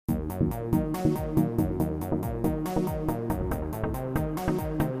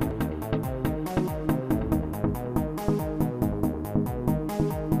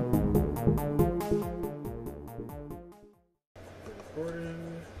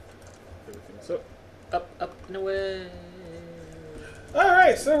Up and away.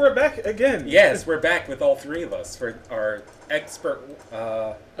 Alright, so we're back again. Yes, we're back with all three of us for our expert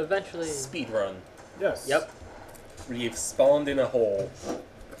eventually speed run. Yes. Yep. We've spawned in a hole.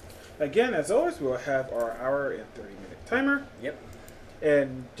 Again, as always, we'll have our hour and 30-minute timer. Yep.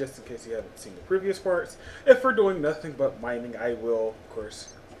 And just in case you haven't seen the previous parts, if we're doing nothing but mining, I will, of course,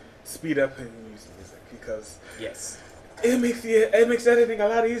 speed up and use music because yes, it makes editing a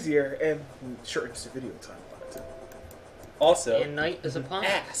lot easier and shortens the video time a lot too. Also, and night is upon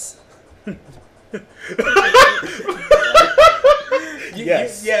ass.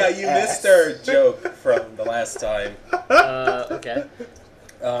 Yes. You missed our joke from the last time. Okay.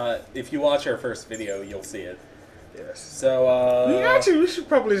 If you watch our first video, you'll see it. Yes. So, we should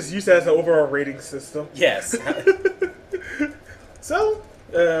probably just use that as an overall rating system. Yes. So,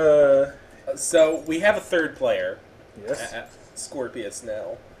 so we have a third player. yes. Scorpious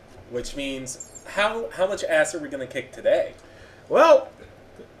now, which means how much ass are we going to kick today? Well,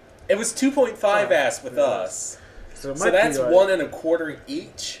 it was 2.5 ass with us. So that's like 1 1/4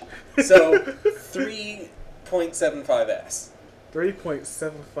 each. So 3.75 s.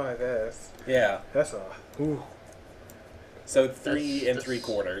 3.75 s. Yeah. That's a. Ooh. So 3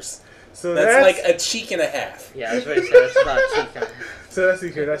 3/4. So that's like a cheek and a half. Yeah, I was ready to say that's about a cheek. So let's see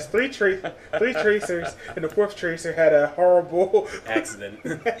here. That's three tracers, and the fourth tracer had a horrible accident.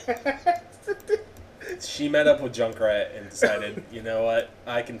 She met up with Junkrat and decided, you know what,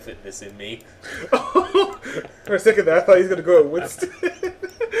 I can fit this in me. For a second there, I thought he was going to go at Winston.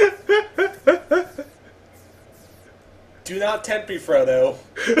 Do not tempt me, Frodo.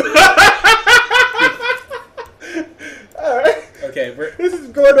 Alright. Okay, this is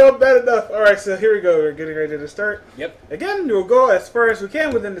going on bad enough. Alright, so here we go. We're getting ready to start. Yep. Again, we'll go as far as we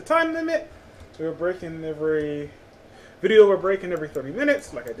can within the time limit. We're breaking every 30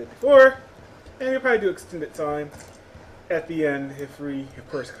 minutes, like I did before. And we'll probably do extended time at the end if we, of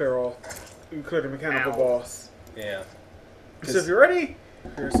course, clear the mechanical boss. Yeah. So if you're ready,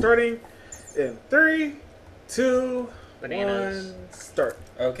 we're starting in 3, 2, Bananas. 1, start.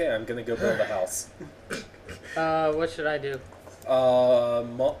 Okay, I'm gonna go build a house. What should I do?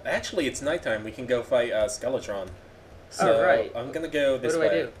 Actually, it's nighttime. We can go fight Skeletron. So right. I'm gonna go this way.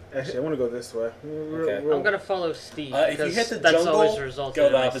 What do I do? Actually, I want to go this way. Okay. I'm gonna follow Steve. If you hit the that's always jungle, resulted go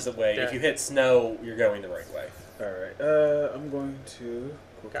in the my opposite way. death. If you hit snow, you're going the right way. Alright, I'm going to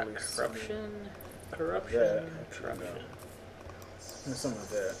Got quickly corruption. and some of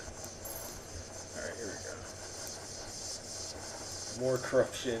that. Alright, here we go. More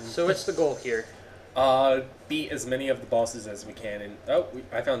corruption. So what's the goal here? Beat as many of the bosses as we can. And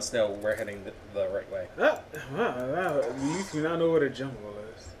I found snow. We're heading the right way. Wow, you do not know what a jungle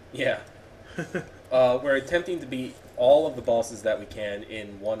is. Yeah. We're attempting to beat all of the bosses that we can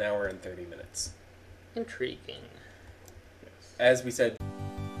in 1 hour and 30 minutes. Intriguing. Yes. As we said.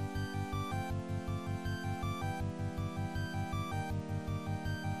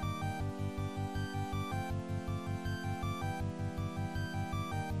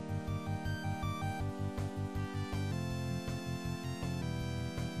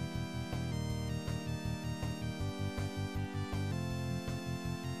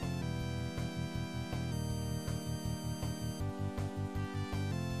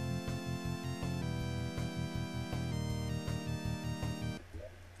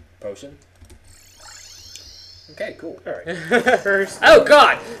 Potion. Okay, cool. Alright. First. Oh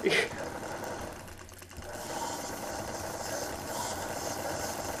God!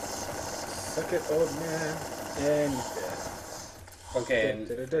 Suck it, old man. And he's dead. Okay, and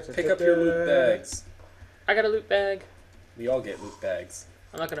pick up your loot bags. I got a loot bag. We all get loot bags.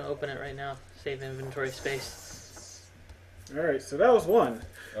 I'm not gonna open it right now. Save inventory space. Alright, so that was one.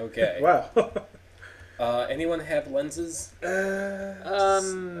 Okay. Wow. Anyone have lenses? No.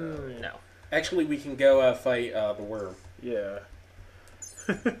 Actually, we can go fight the worm. Yeah.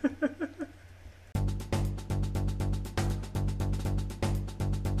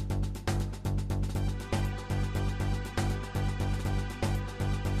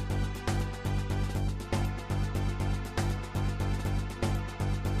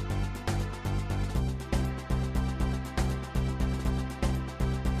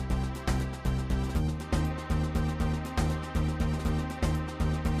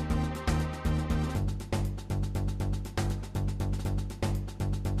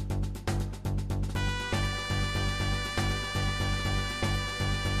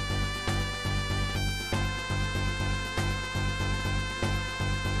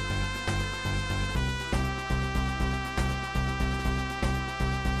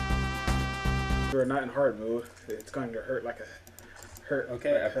 are not in hard mode. It's going to hurt like a hurt.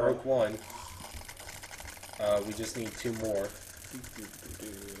 Okay, like I hell. broke one. We just need 2 more.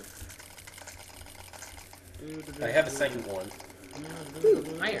 I have a second one. Ooh,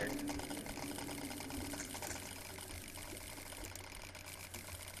 iron.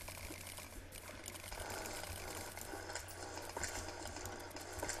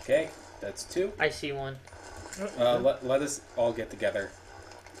 Okay, that's 2. I see one. Let us all get together.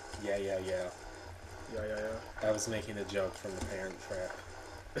 Yeah. Yeah. I was making a joke from the Parent Trap.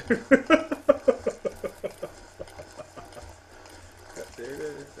 There it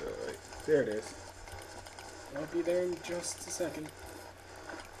is. There it is. I'll be there in just a second.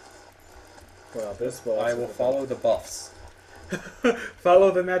 Well, this boss. I will follow the buffs.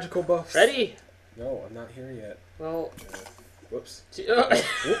 Follow the magical buffs. Ready? No, I'm not here yet. Well, Whoops. was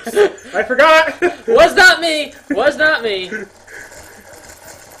Whoops. I forgot. not me. Was not me.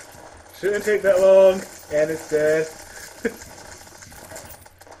 Shouldn't take that long. And it's dead.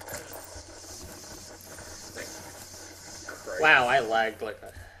 Wow, I lagged like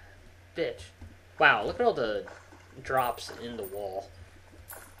a bitch. Wow, look at all the drops in the wall.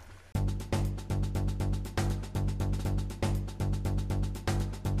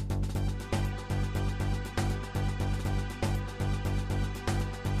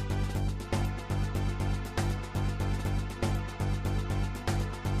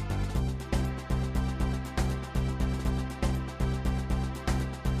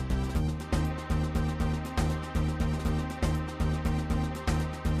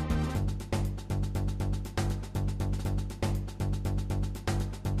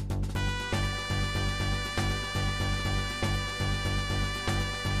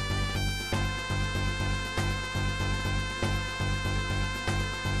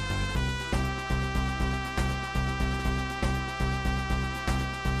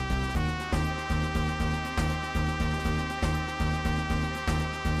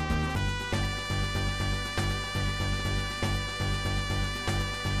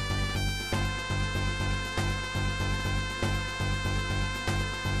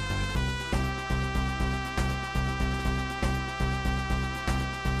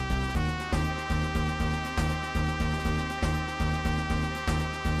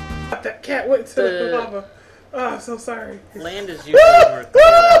 That cat went to the lava. Oh, I'm so sorry. Land is usually more clear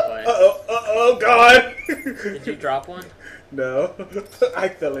that way. Oh, God. Did you drop one? No. I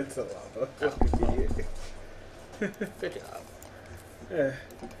fell into lava. Good job. Yeah.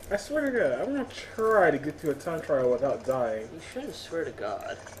 I swear to God, I'm going to try to get to a time trial without dying. You shouldn't swear to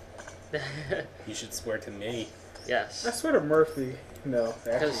God. You should swear to me. Yes. I swear to Murphy. No,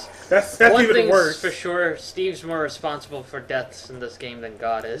 actually, Because that's one even thing's worse. for sure, Steve's more responsible for deaths in this game than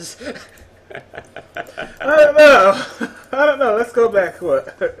God is. I don't know. Let's go back.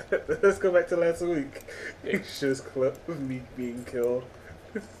 What? Let's go back to last week. Just clip of me being killed.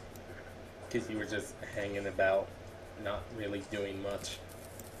 Because you were just hanging about, not really doing much.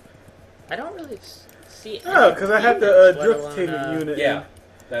 I don't really see any Oh, because I had demons, the let drift alone, teaming unit. Yeah,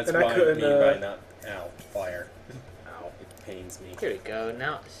 that's and I why I couldn't, mean by not... Ow, fire. Ow. It pains me. Here we go.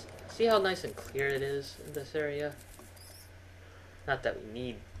 Now, see how nice and clear it is in this area? Not that we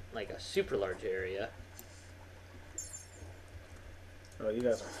need, like, a super large area. Oh, you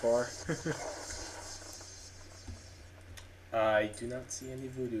guys are far. I do not see any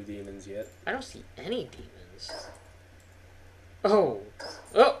voodoo demons yet. I don't see any demons. Oh!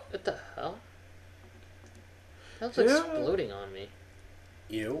 Oh! What the hell? That's exploding on me.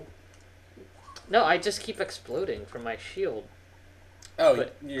 You? No, I just keep exploding from my shield. Oh,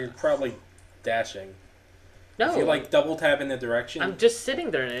 But- you're probably dashing. No! If you like double tap in the direction... I'm just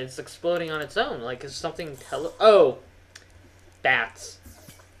sitting there and it's exploding on its own. Like, is something Oh! Bats.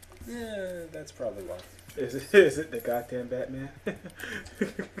 Yeah, that's probably why. Is it the goddamn Batman?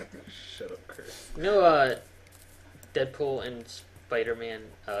 Shut up, Chris. You know, Deadpool and Spider-Man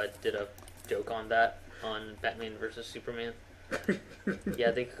did a joke on that on Batman versus Superman.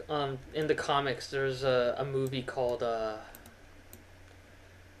 Yeah, they in the comics there's a movie called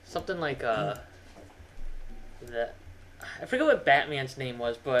something like that. I forget what Batman's name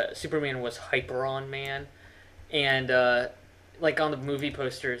was, but Superman was Hyperon Man, and like on the movie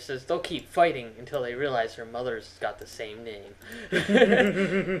poster it says they'll keep fighting until they realize their mother's got the same name.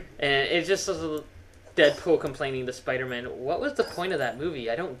 And it just was Deadpool complaining to Spider-Man, what was the point of that movie?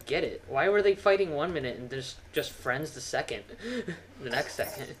 I don't get it. Why were they fighting one minute and just friends the second? The next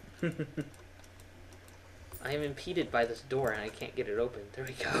second. I am impeded by this door and I can't get it open. There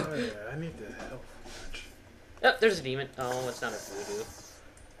we go. Oh yeah, I need the help. Oh, there's a demon. Oh, it's not a voodoo.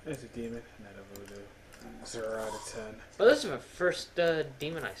 There's a demon, not a voodoo. 0 out of 10. Well, this is the first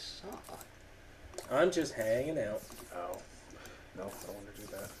demon I saw. I'm just hanging out. Oh. No, I don't want to do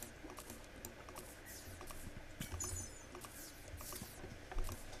that.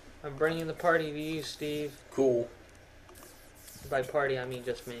 I'm bringing the party to you, Steve. Cool. By party, I mean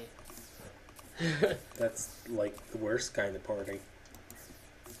just me. That's like the worst kind of party.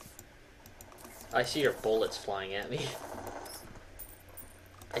 I see your bullets flying at me.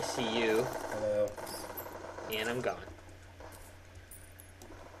 I see you. Hello. And I'm gone.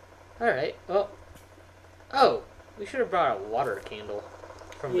 Alright, well. Oh! We should have brought a water candle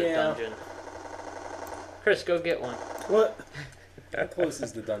from the dungeon. Chris, go get one. What? How close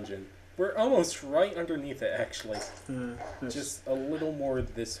is the dungeon? We're almost right underneath it, actually. Just Just a little more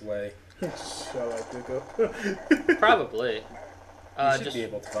this way. shall I pick up? Probably. You should just be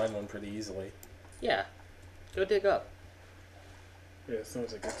able to find one pretty easily. Yeah. Go dig up. Yeah, as soon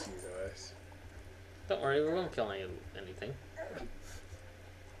as I get to you guys. Don't worry, we won't kill anything.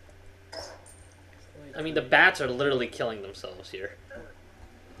 I mean, the bats are literally killing themselves here.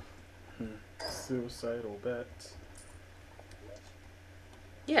 Suicidal bats.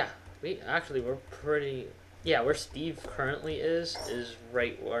 Yeah, we're pretty. Yeah, where Steve currently is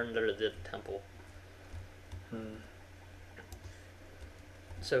right under the temple.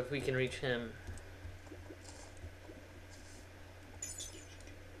 So if we can reach him.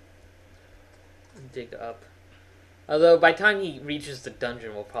 Dig up. Although by the time he reaches the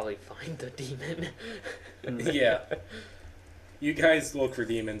dungeon, we'll probably find the demon. Yeah. You guys look for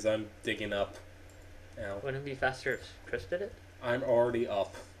demons. I'm digging up. Now. Wouldn't it be faster if Chris did it? I'm already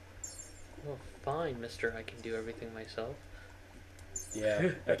up. Well, fine, mister. I can do everything myself. Yeah,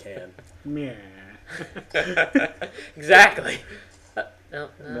 I can. Meh. Exactly. No,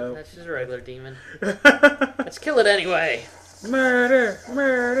 Nope. that's just a regular demon. Let's kill it anyway. Murder!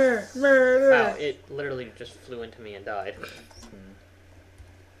 Murder! Murder! Wow, it literally just flew into me and died.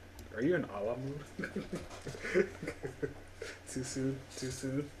 Are you in Allah mood? Too soon? Too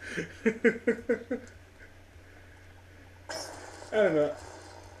soon? I don't know.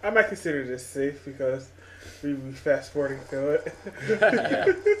 I might consider this safe because we fast forwarding through it. Yeah.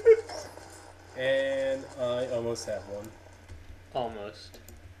 And I almost have one. Almost.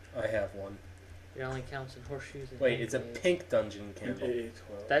 I have one. It only counts in horseshoes. And Wait, it's a handmaids. pink dungeon candle.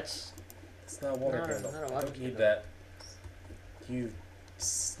 That's It's not a water No, candle. not a I water don't need candle. that. You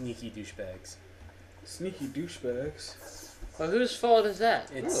sneaky douchebags. Sneaky douchebags. well, whose fault is that?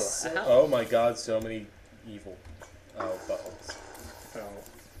 It's Ooh, a house. oh my god, so many evil buttholes. Oh.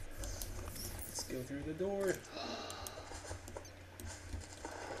 Let's go through the door.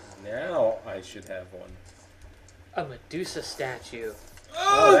 Now I should have one. A Medusa statue.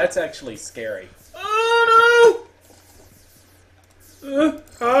 Oh, that's actually scary. Oh no!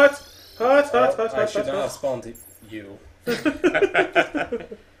 Hot! Hot, hot, hot, hot, I should hot, not have hot. spawned you.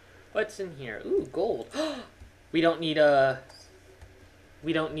 What's in here? Ooh, gold. We don't need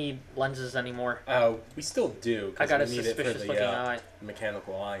lenses anymore. We still do. 'Cause I got a we need it for suspicious the looking eye.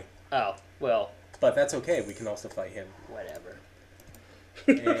 mechanical eye. Oh, well, But that's okay. We can also fight him. whatever.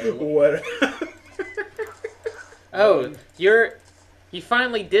 And What? Oh, you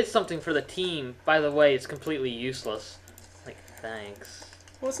finally did something for the team. By the way, it's completely useless. Like, thanks.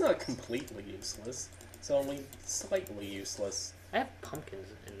 well, it's not completely useless. It's only slightly useless. I have pumpkins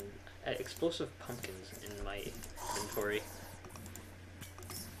and explosive pumpkins in my inventory.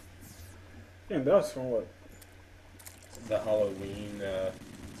 Damn, that was from what? The Halloween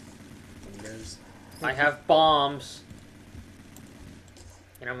wieners. I have bombs,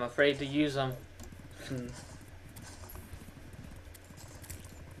 and I'm afraid to use them.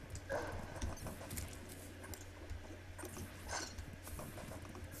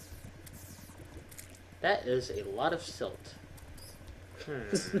 That is a lot of silt. I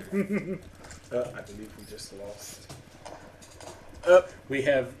believe we just lost. We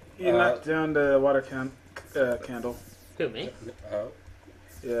have. You knocked down the water candle. Who, me? Oh,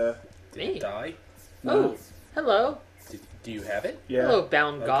 Yeah. did Me? it die? Oh, hello. Do you have it? Yeah. Hello,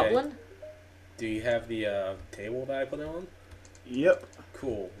 bound Okay. goblin. Do you have the table that I put it on? Yep.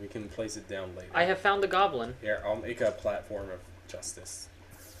 Cool. We can place it down later. I have found the goblin. Here, I'll make a platform of justice.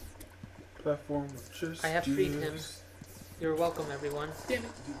 Platform of justice. I have freed him. You're welcome, everyone. Damn it,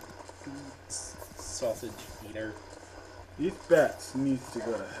 you sausage eater. These bats need to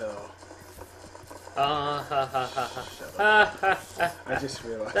go to hell. Ah, ha ha ha ha. Shut Ha up. ha ha. I just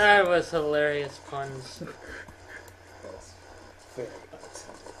realized. That was hilarious puns. That's very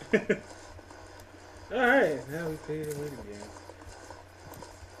unintended. Alright, now we pay the win again.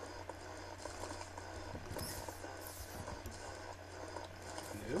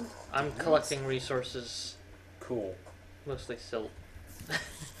 No? I'm collecting resources, Cool. mostly silt.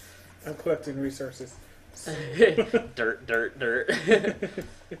 I'm collecting resources. Dirt, dirt, dirt.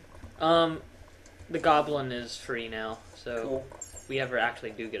 The goblin is free now, so Cool. if we ever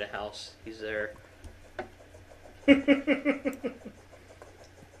actually do get a house, he's there.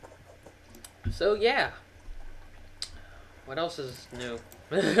 So yeah. What else is new?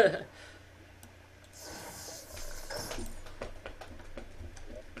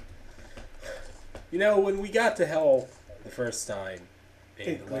 You know, when we got to hell the first time in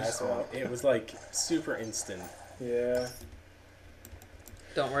It the was last one, it was like super instant. Yeah.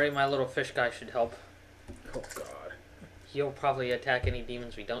 Don't worry, my little fish guy should help. Oh god. He'll probably attack any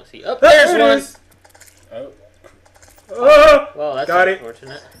demons we don't see. Oh, There there's it one! is! Oh, Oh! Well, that's Got it.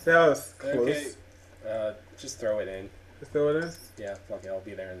 unfortunate. That was close. okay. Just throw it in. Is that what it is? Yeah, fuck it, I'll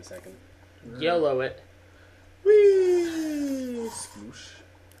be there in a second. YOLO it. Whee! Sploosh.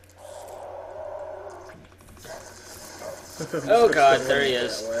 Oh god, there he That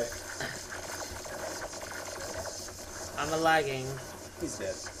is. way. I'm a lagging. He's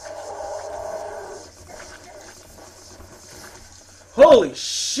dead. Holy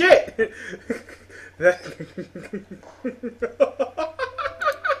shit! That...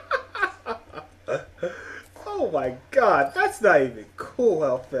 Oh my god, that's not even cool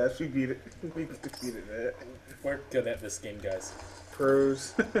how fast we beat it. We defeated it. We're good at this game, guys.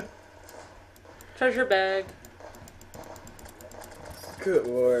 Pros. Treasure bag. Good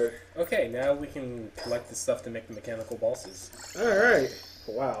lord. Okay, now we can collect the stuff to make the mechanical bosses. Alright.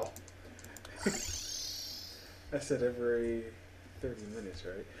 Wow. I said every 30 minutes,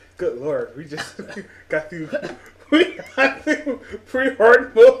 right? Good lord, we just got through. We got through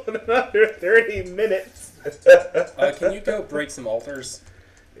pre-hard mode in under 30 minutes. Can you go break some altars?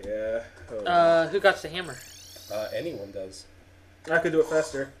 Yeah. Oh. Who got the hammer? Anyone does. I could do it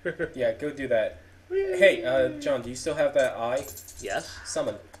faster. Yeah, go do that. Hey, John, do you still have that eye? Yes.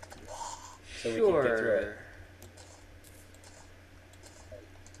 Summon. So we can get through it. Sure.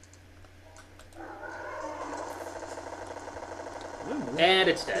 And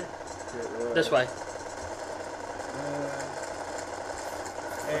it's dead. This way.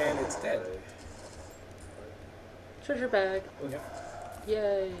 And it's dead. Treasure bag. Yep.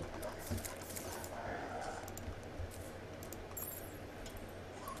 Yay.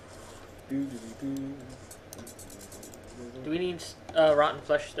 Do we need rotten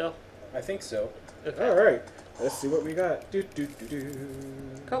flesh still? I think so. Okay. Alright, let's see what we got.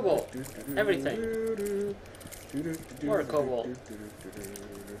 Cobalt. Everything. More cobalt.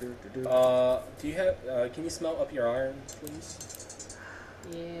 Do you have? Can you smelt up your iron, please?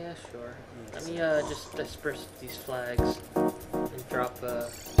 Yeah, sure. Let me just disperse these flags and drop.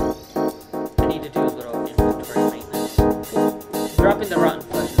 I need to do a little inventory maintenance. Dropping the rotten